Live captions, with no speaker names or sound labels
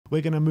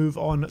we're going to move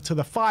on to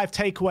the 5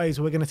 takeaways.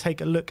 We're going to take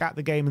a look at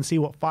the game and see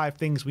what 5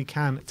 things we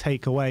can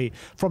take away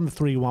from the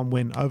 3-1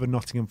 win over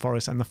Nottingham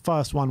Forest. And the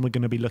first one we're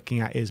going to be looking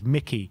at is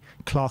Mickey,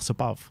 class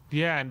above.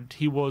 Yeah, and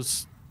he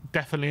was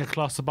definitely a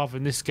class above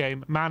in this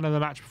game. Man of the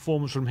match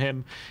performance from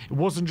him. It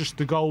wasn't just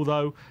the goal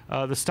though.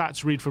 The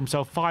stats read for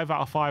himself. 5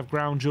 out of 5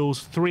 ground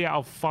duels, 3 out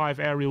of 5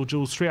 aerial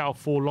duels, 3 out of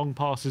 4 long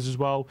passes as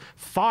well.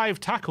 5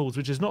 tackles,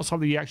 which is not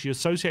something you actually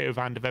associate with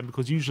Van de Ven,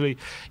 because usually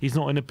he's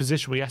not in a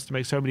position where he has to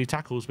make so many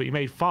tackles, but he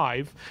made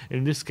 5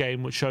 in this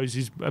game, which shows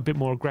he's a bit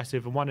more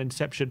aggressive, and 1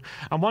 interception.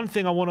 And one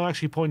thing I want to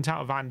actually point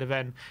out of Van de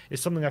Ven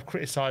is something I've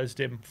criticised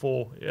him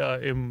for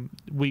in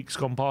weeks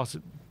gone past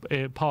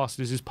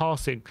is his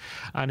passing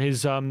and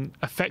his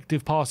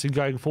effective passing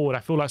going forward. I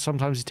feel like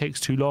sometimes he takes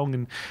too long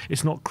and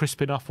it's not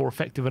crisp enough or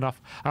effective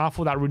enough, and I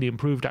thought that really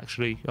improved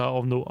actually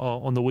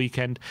on the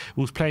weekend.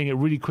 He was playing it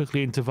really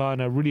quickly into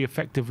Werner, really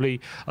effectively,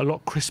 a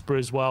lot crisper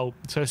as well.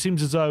 So it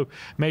seems as though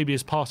maybe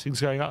his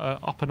passing's going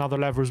up another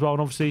level as well,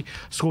 and obviously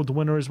scored the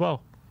winner as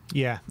well.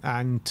 Yeah,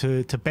 and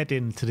to bed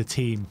into the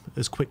team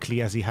as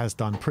quickly as he has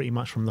done pretty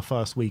much from the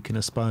first week in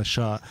a Spurs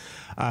shirt.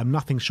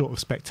 Nothing short of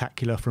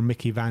spectacular from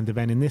Mickey Van de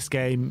Ven in this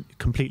game.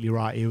 Completely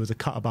right. He was a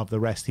cut above the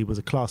rest. He was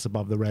a class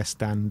above the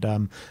rest,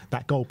 and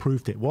that goal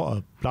proved it. What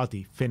a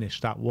bloody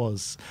finish that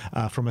was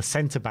from a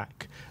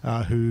centre-back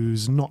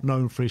who's not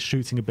known for his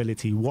shooting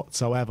ability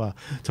whatsoever.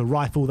 To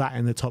rifle that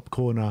in the top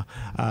corner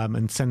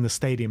and send the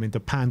stadium into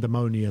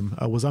pandemonium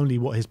was only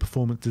what his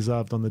performance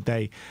deserved on the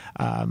day.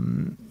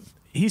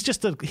 He's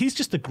just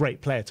a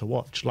great player to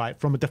watch. Like,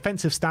 from a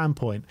defensive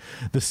standpoint,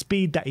 the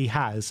speed that he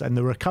has and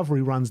the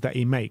recovery runs that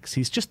he makes,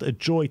 he's just a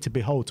joy to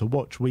behold, to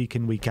watch week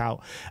in, week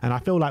out. And I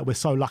feel like we're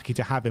so lucky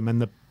to have him, and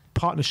the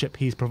partnership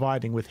he's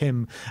providing with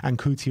him and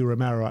Cuti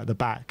Romero at the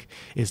back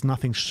is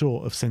nothing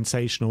short of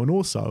sensational. And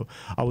also,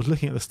 I was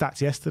looking at the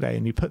stats yesterday,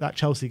 and you put that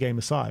Chelsea game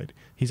aside,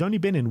 he's only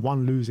been in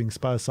 1 losing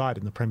Spurs side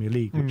in the Premier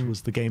League, which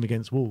was the game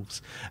against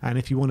Wolves. And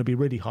if you want to be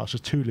really harsh,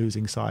 there's 2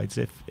 losing sides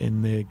if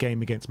in the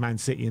game against Man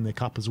City in the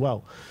Cup as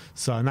well.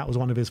 So, and that was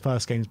one of his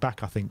first games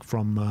back, I think,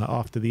 from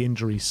after the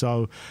injury.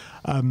 So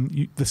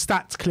the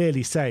stats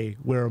clearly say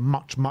we're a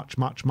much, much,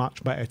 much,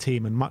 much better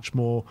team, and much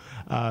more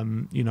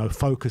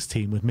focused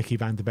team with Mickey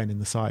Van de Ven in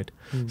the side.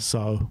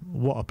 So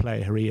what a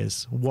player he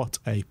is. What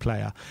a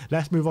player.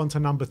 Let's move on to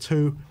number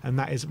 2, and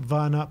that is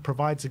Werner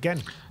provides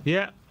again.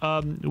 Yeah,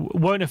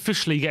 won't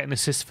officially get an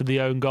assist for the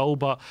own goal,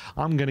 but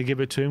I'm going to give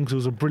it to him because it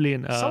was a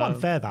brilliant... so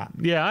unfair, that.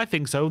 Yeah, I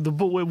think so.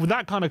 With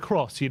that kind of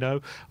cross,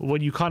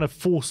 when you kind of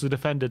force the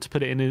defender to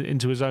put it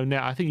into his own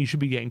net, I think you should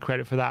be getting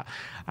credit for that.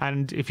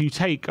 And if you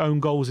take own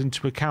goals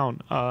into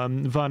account,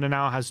 Werner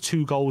now has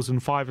 2 goals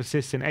and 5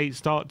 assists in 8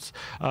 starts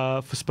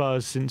for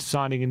Spurs since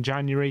signing in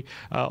January.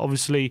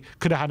 Obviously,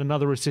 could have had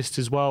another assist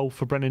as well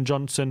for Brennan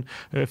Johnson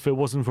if it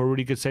wasn't for a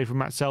really good save from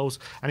Matt Sells.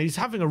 And he's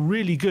having a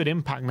really good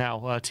impact now,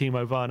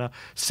 Timo Werner.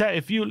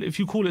 If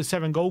you call it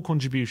 7 goal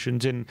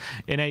contributions in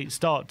 8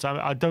 starts,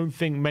 I don't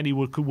think many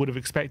would have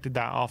expected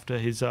that after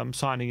his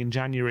signing in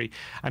January.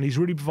 And he's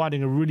really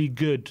providing a really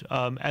good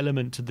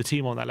element to the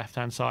team on that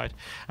left-hand side.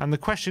 And the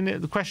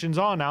questions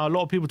are now, a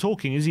lot of people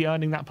talking, is he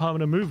earning that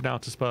permanent move now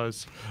to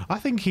Spurs? I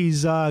think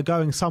he's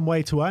going some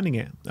way to earning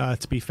it,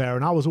 to be fair.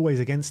 And I was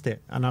always against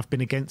it, and I've been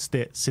against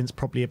it since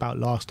probably about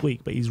last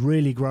week. But he's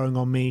really growing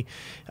on me.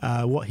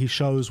 What he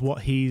shows,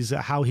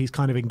 how he's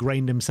kind of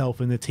ingrained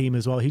himself in the team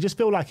as well. He just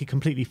feel like he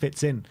completely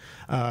fits in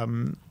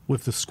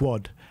with the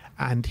squad,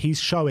 and he's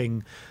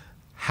showing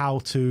how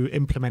to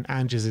implement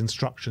Ange's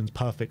instructions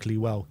perfectly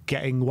well.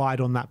 Getting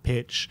wide on that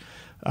pitch,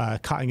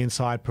 cutting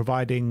inside,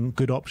 providing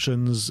good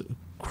options,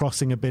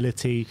 crossing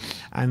ability,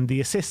 and the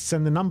assists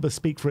and the numbers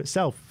speak for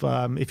itself.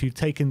 If you've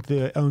taken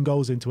the own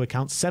goals into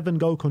account, 7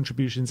 goal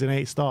contributions in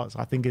 8 starts,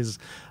 I think is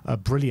a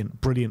brilliant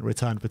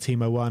return for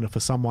Timo Werner, for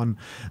someone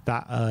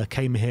that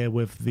came here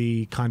with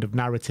the kind of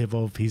narrative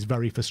of he's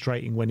very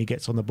frustrating when he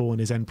gets on the ball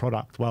and his end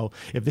product. Well,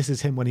 if this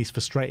is him when he's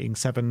frustrating,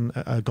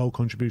 7 goal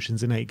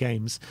contributions in 8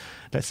 games,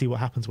 let's see what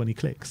happens when he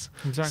clicks.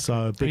 Exactly.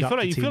 So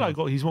you feel like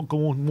he's got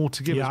more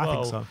to give as well. I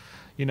think so.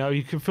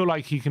 You can feel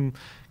like he can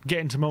get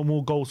into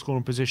more goal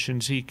scoring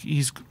positions.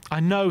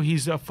 I know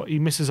he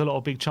misses a lot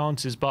of big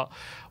chances, but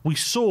we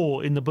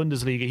saw in the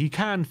Bundesliga he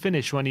can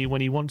finish when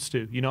he wants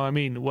to. You know what I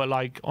mean? Well,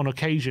 like on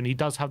occasion he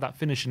does have that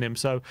finish in him.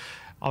 So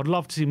I'd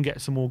love to see him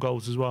get some more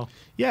goals as well.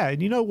 Yeah,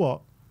 and you know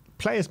what?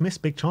 Players miss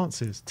big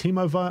chances.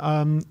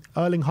 Erling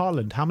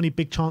Haaland, how many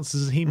big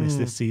chances has he missed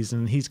this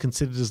season? He's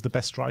considered as the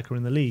best striker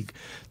in the league.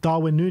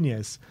 Darwin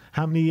Núñez,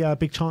 how many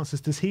big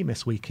chances does he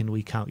miss week in,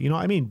 week out? You know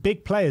what I mean?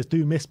 Big players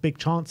do miss big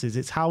chances.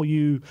 It's how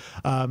you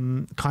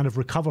kind of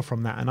recover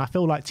from that. And I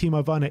feel like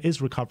Timo Werner is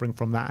recovering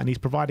from that, and he's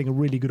providing a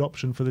really good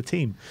option for the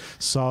team.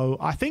 So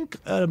I think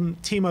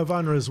Timo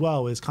Werner as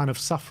well is kind of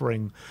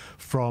suffering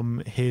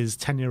from his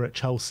tenure at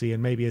Chelsea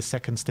and maybe his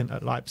second stint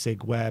at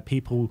Leipzig, where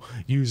people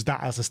use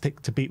that as a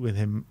stick to beat with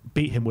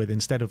beat him with,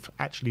 instead of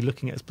actually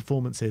looking at his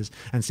performances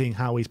and seeing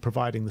how he's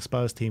providing the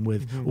Spurs team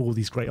with all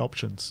these great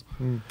options.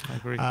 I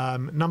agree.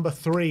 Number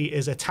 3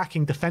 is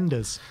attacking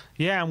defenders.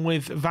 Yeah, and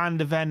with Van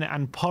de Ven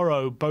and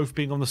Porro both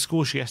being on the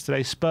score sheet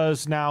yesterday,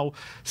 Spurs now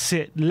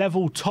sit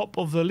level top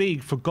of the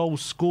league for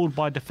goals scored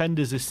by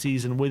defenders this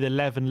season with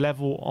 11,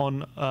 level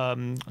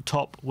on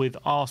top with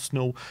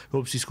Arsenal, who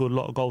obviously scored a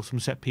lot of goals from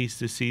set pieces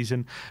this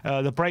season.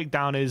 The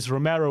breakdown is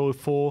Romero with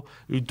 4,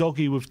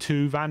 Udogie with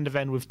 2, Van de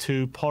Ven with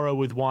 2, Porro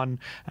with 1,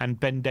 and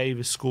Ben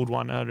Davies scored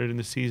 1 earlier in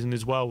the season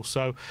as well.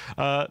 So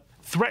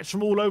threats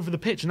from all over the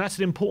pitch, and that's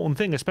an important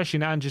thing, especially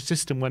in Ange's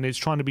system when it's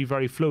trying to be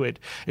very fluid.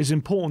 It's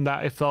important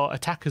that if our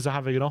attackers are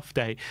having an off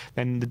day,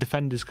 then the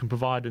defenders can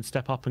provide and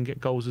step up and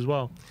get goals as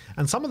well.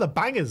 And some of the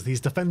bangers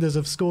these defenders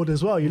have scored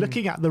as well. You're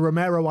looking at the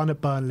Romero one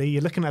at Burnley,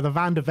 you're looking at the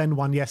Van de Ven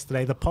one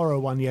yesterday, the Porro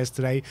one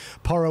yesterday,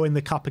 Porro in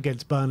the cup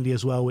against Burnley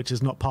as well, which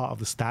is not part of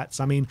the stats.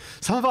 I mean,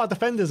 some of our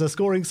defenders are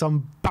scoring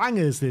some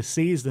bangers this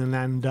season,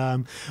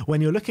 and when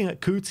you're looking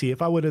at Kuti,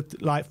 if I would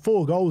have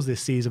 4 goals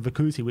this season for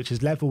Kuti, which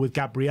is level with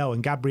Gabriel,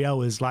 and Gabriel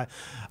is like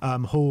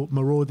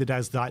marauded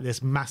as like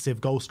this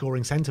massive goal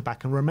scoring centre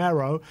back, and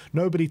Romero,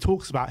 nobody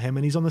talks about him,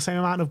 and he's on the same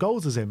amount of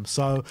goals as him.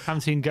 So I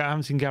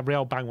haven't seen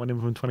Gabriel bang one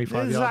in from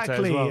 25 yards there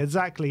as well.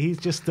 Exactly. He's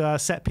just a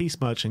set piece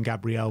merchant,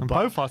 Gabriel. And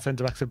both our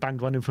centre backs have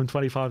banged one in from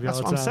 25 yards.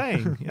 That's what I'm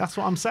saying. That's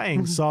what I'm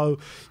saying. So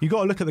you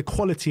got to look at the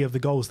quality of the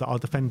goals that our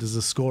defenders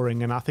are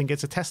scoring, and I think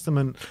it's a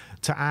testament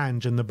to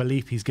Ange and the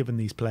belief he's given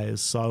these players.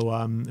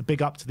 So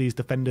big up to these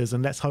defenders,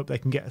 and let's hope they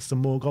can get some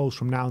more goals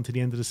from now until the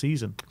end of the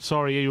season.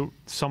 Sorry,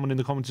 someone in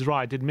the comments is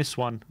right. I did miss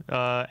one.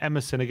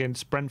 Emerson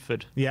against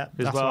Brentford. Yeah,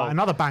 as that's well. right.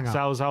 Another banger.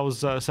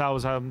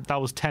 That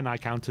was 10 I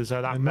counted.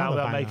 So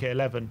that'll make it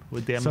 11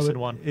 with the Emerson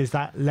one. Is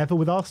that level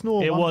with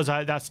Arsenal? It was.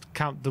 That's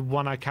count. The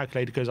one I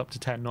calculated goes up to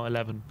 10, not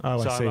 11.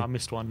 Oh, so I see. I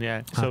missed one.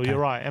 Yeah. So you're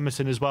right.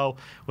 Emerson as well,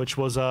 which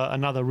was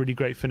another really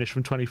great finish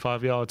from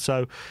 25 yards.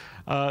 So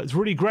it's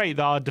really great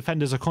that our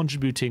defenders are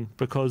contributing,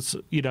 because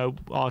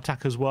our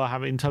attackers were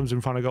having, in terms of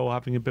in front of goal,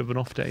 having a bit of an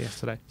off day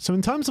yesterday. So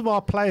in terms of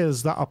our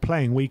players that are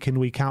playing week in,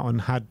 week out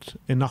and had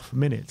enough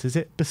minutes, is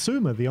it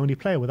Bissouma the only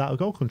player without a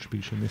goal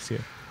contribution this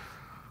year?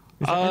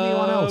 Is there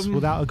anyone else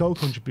without a goal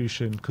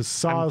contribution? Because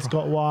Sar's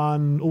got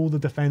one, all the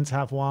defence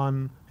have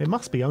one. It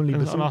must be only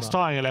Bissouma. On our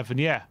starting 11,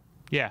 yeah,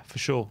 for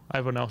sure.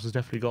 Everyone else has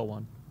definitely got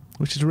one.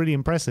 Which is really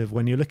impressive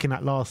when you're looking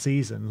at last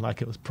season.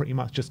 Like, it was pretty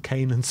much just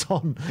Kane and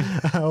Son,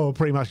 or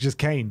pretty much just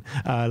Kane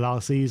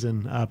last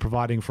season,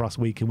 providing for us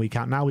week in, week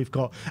out. Now we've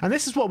got, and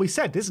this is what we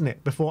said, isn't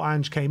it, before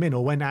Ange came in,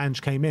 or when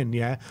Ange came in,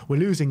 yeah? We're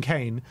losing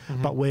Kane,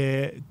 but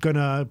we're going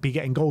to be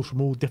getting goals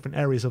from all different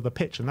areas of the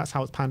pitch, and that's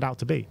how it's panned out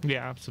to be.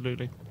 Yeah,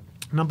 absolutely.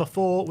 Number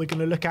 4 we're going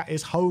to look at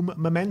is home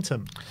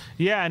momentum.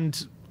 Yeah,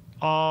 and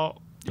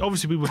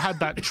obviously we had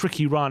that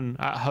tricky run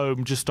at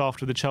home just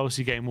after the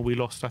Chelsea game, where we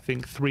lost, I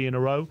think, 3 in a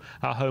row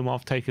at home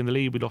after taking the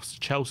lead. We lost to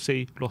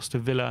Chelsea, lost to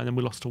Villa, and then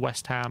we lost to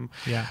West Ham.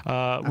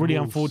 Yeah, really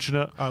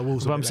unfortunate.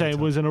 Wolves, but I'm saying it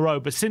was in a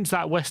row. But since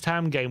that West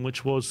Ham game,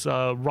 which was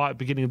right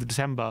beginning of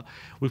December,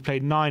 we've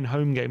played 9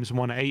 home games and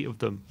won 8 of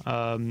them.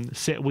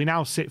 We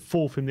now sit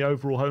 4th in the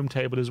overall home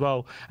table as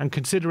well. And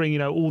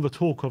considering all the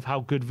talk of how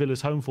good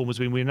Villa's home form has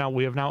been,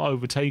 we have now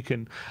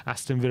overtaken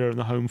Aston Villa in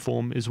the home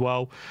form as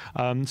well.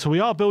 So we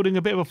are building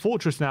a bit of a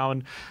fortress now,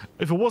 and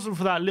if it wasn't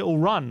for that little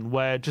run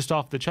where just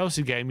after the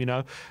Chelsea game,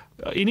 and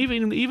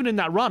even in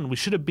that run, we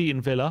should have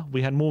beaten Villa.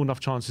 We had more than enough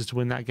chances to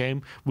win that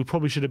game. We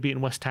probably should have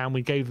beaten West Ham.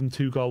 We gave them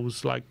 2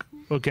 goals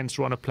against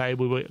run of play.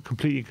 We were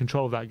completely in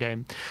control of that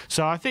game.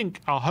 So I think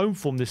our home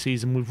form this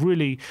season, we've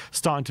really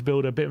starting to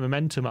build a bit of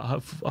momentum at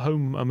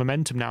home.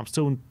 Momentum now. I'm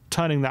still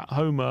turning that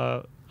home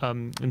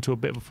into a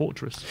bit of a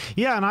fortress.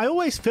 Yeah, and I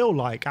always feel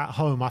like at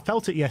home, I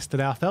felt it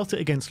yesterday, I felt it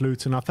against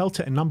Luton, I felt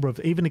it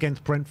even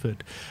against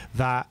Brentford,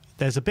 that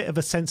there's a bit of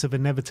a sense of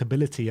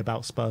inevitability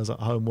about Spurs at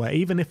home, where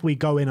even if we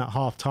go in at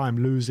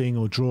half-time losing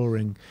or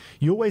drawing,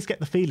 you always get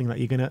the feeling that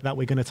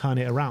we're gonna turn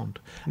it around.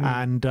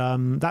 And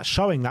that's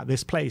showing that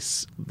this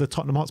place, the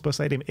Tottenham Hotspur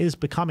Stadium, is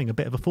becoming a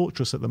bit of a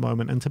fortress at the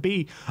moment. And to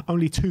be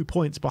only 2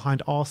 points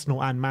behind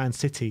Arsenal and Man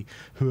City,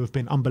 who have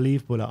been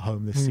unbelievable at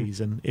home this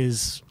season,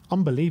 is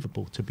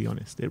unbelievable, to be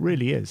honest. It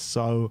really is.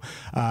 So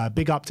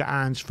big up to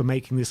Ange for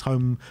making this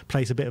home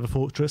place a bit of a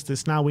fortress.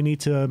 It's now we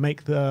need to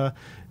make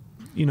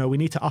we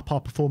need to up our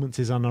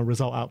performances and our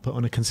result output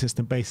on a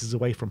consistent basis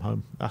away from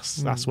home.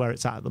 That's where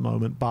it's at the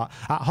moment. But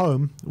at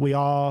home, we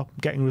are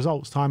getting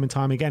results time and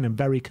time again, and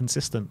very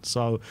consistent.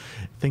 So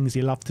things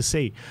you love to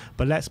see.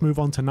 But let's move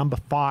on to number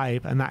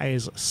 5, and that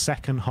is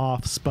second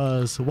half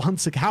Spurs.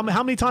 Once again,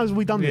 how many times have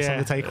we done this on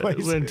the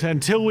takeaways?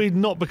 Until we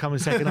not become a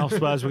second half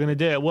Spurs, we're going to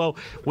do it. Well,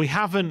 we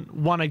haven't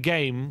won a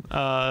game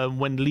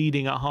when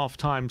leading at half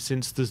time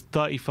since the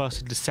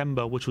 31st of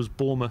December, which was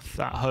Bournemouth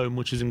at home,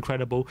 which is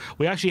incredible.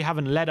 We actually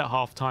haven't led at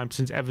half time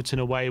since Everton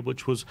away,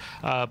 which was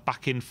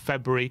back in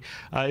February.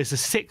 It's the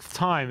 6th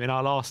time in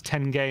our last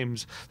 10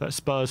 games that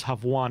Spurs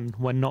have won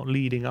when not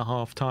leading at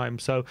half time.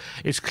 So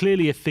it's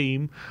clearly a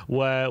theme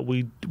where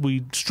we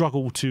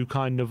struggle to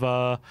kind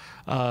of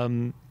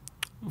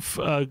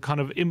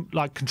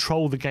like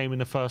control the game in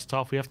the first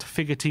half. We have to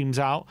figure teams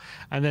out,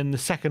 and then the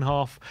second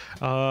half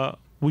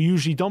we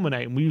usually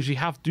dominate, and we usually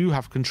do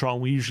have control,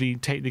 and we usually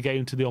take the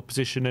game to the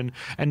opposition and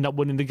end up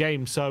winning the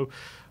game. So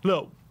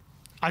look,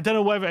 I don't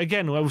know whether,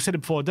 again, we've said it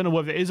before, I don't know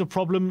whether it is a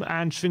problem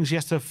and things he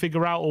has to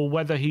figure out, or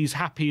whether he's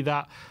happy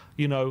that,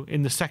 you know,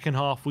 in the second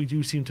half we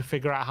do seem to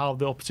figure out how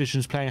the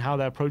opposition's playing, how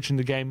they're approaching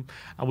the game,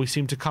 and we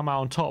seem to come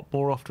out on top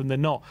more often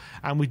than not.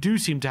 And we do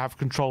seem to have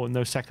control in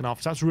those second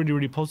halves. That's really,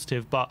 really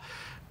positive. But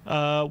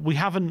we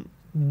haven't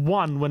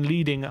won when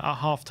leading at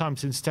half-time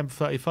since September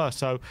 31st.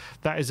 So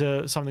that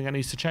is something that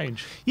needs to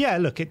change. Yeah,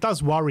 look, it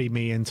does worry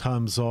me in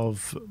terms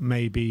of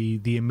maybe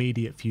the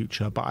immediate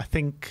future. But I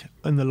think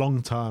in the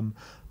long term,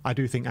 I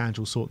do think Ange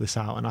will sort this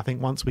out, and I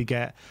think once we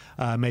get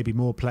maybe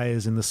more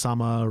players in the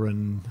summer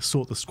and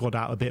sort the squad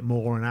out a bit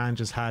more, and Ange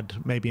has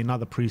had maybe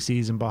another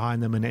pre-season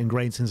behind them and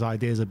ingrained his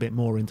ideas a bit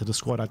more into the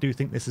squad, I do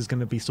think this is going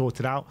to be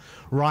sorted out.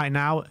 Right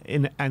now,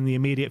 in the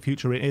immediate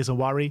future, it is a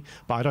worry,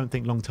 but I don't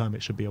think long-term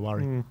it should be a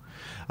worry.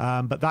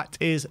 But that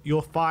is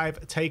your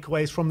 5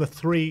 takeaways from the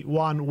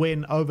 3-1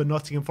 win over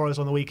Nottingham Forest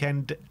on the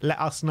weekend. Let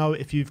us know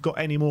if you've got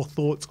any more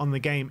thoughts on the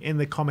game in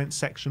the comments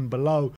section below.